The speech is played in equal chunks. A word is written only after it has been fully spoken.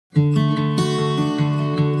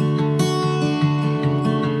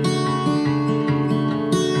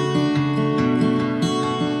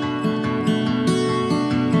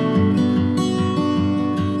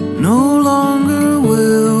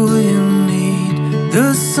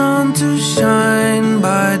the sun to shine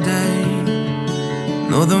by day,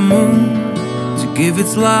 nor the moon to give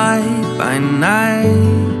its light by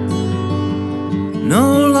night.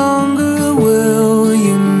 No longer will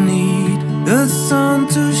you need the sun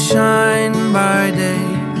to shine by day,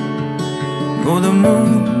 nor the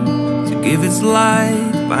moon to give its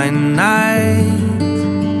light by night.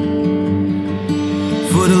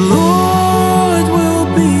 For the Lord will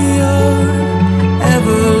be your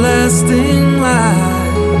everlasting light.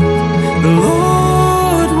 The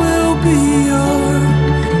Lord will be your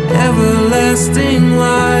everlasting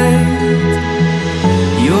light.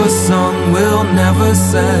 Your sun will never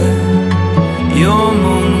set, your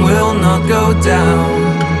moon will not go down.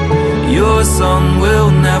 Your sun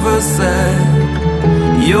will never set,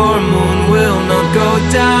 your moon will not go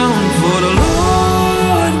down. For the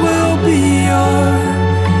Lord will be your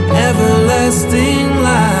everlasting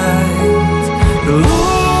light. The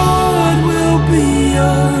Lord will be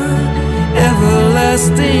your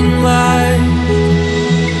everlasting light.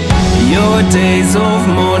 Your days of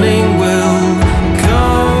mourning will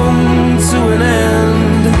come to an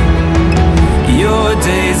end. Your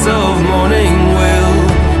days of mourning will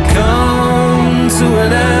come to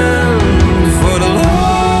an end. For the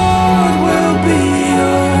Lord will be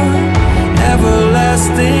your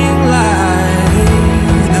everlasting light.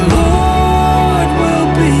 The Lord will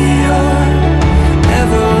be your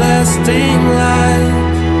everlasting light.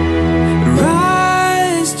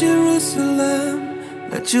 Rise, Jerusalem,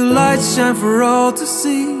 let your light shine for all to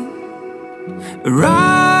see.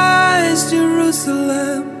 Rise,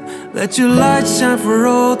 Jerusalem, let your light shine for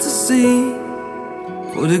all to see.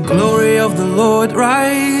 For the glory of the Lord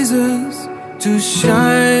rises to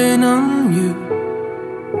shine on you.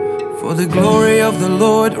 For the glory of the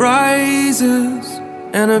Lord rises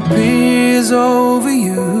and appears over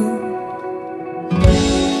you.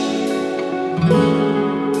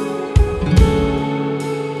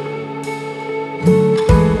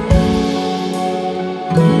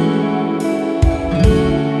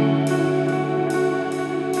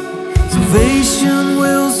 Salvation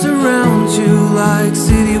will surround you like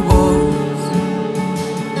city walls.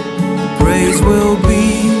 Praise will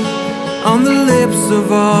be on the lips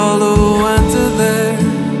of all who enter there.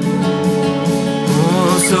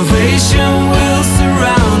 Oh, salvation will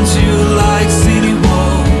surround you like city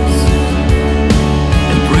walls,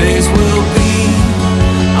 and praise will be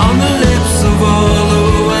on the lips of all who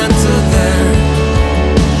enter there.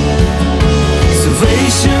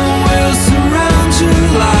 Salvation will surround you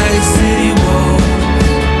like city walls.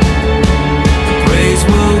 Praise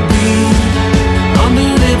will be on the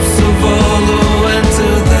lips of all who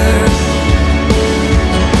enter there.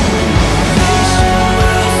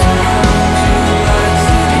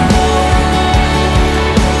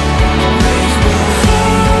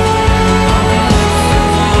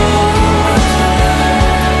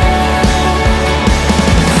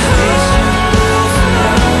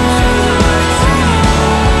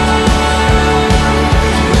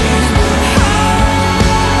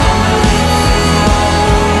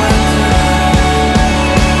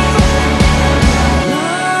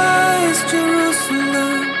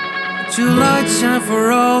 Shine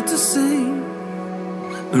for all to see.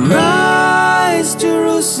 Rise,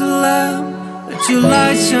 Jerusalem, let your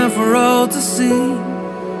light shine for all to see.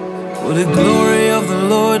 For the glory of the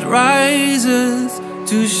Lord rises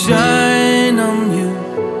to shine on you.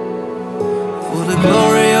 For the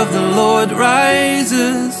glory of the Lord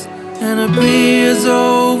rises and appears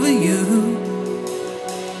over you.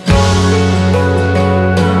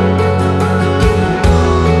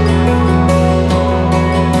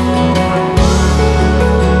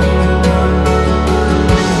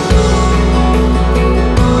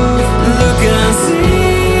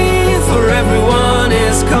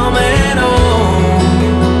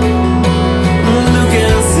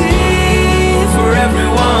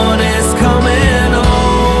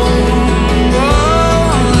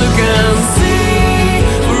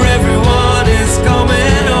 Everyone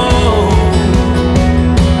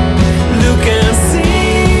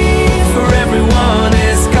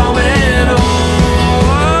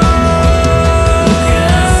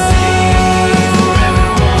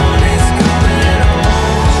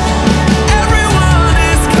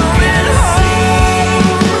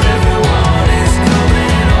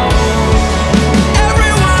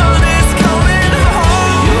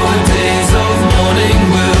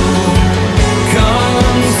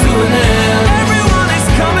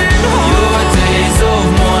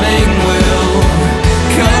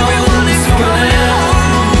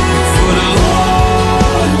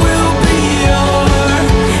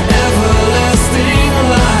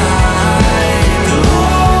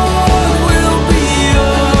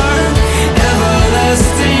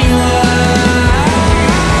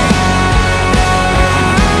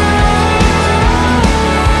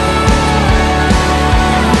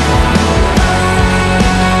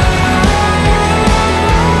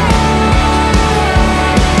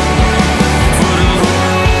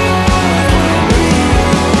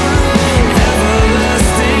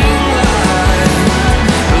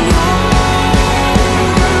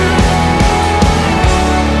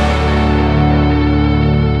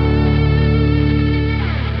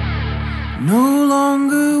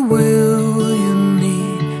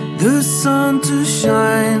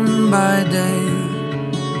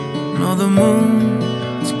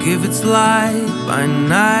its light by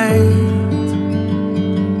night.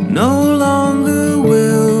 No longer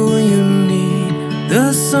will you need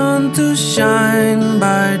the sun to shine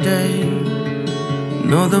by day,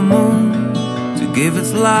 nor the moon to give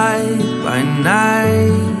its light by night.